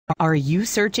Are you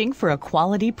searching for a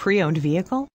quality pre-owned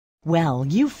vehicle? Well,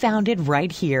 you found it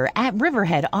right here at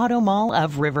Riverhead Automall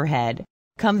of Riverhead.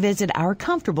 Come visit our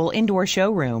comfortable indoor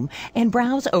showroom and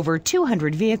browse over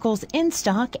 200 vehicles in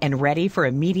stock and ready for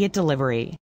immediate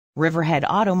delivery. Riverhead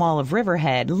Automall of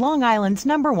Riverhead, Long Island's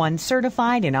 #1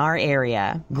 certified in our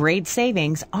area. Great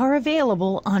savings are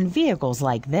available on vehicles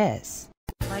like this.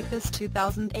 Like this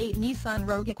 2008 Nissan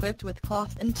Rogue equipped with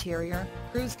cloth interior,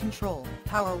 cruise control,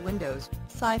 power windows,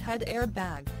 side head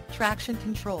airbag, traction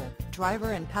control,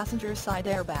 driver and passenger side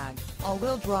airbag,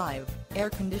 all-wheel drive, air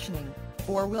conditioning,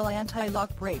 4-wheel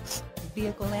anti-lock brakes,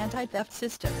 vehicle anti-theft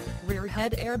system, rear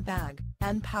head airbag,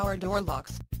 and power door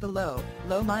locks. The low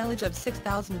mileage of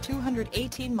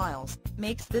 6,218 miles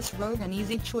makes this Rogue an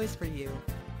easy choice for you.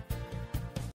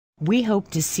 We hope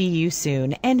to see you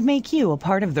soon and make you a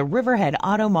part of the Riverhead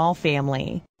Automall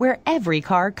family, where every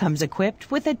car comes equipped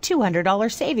with a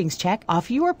 $200 savings check off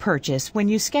your purchase when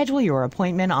you schedule your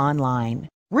appointment online.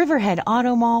 Riverhead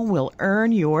Automall will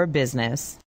earn your business.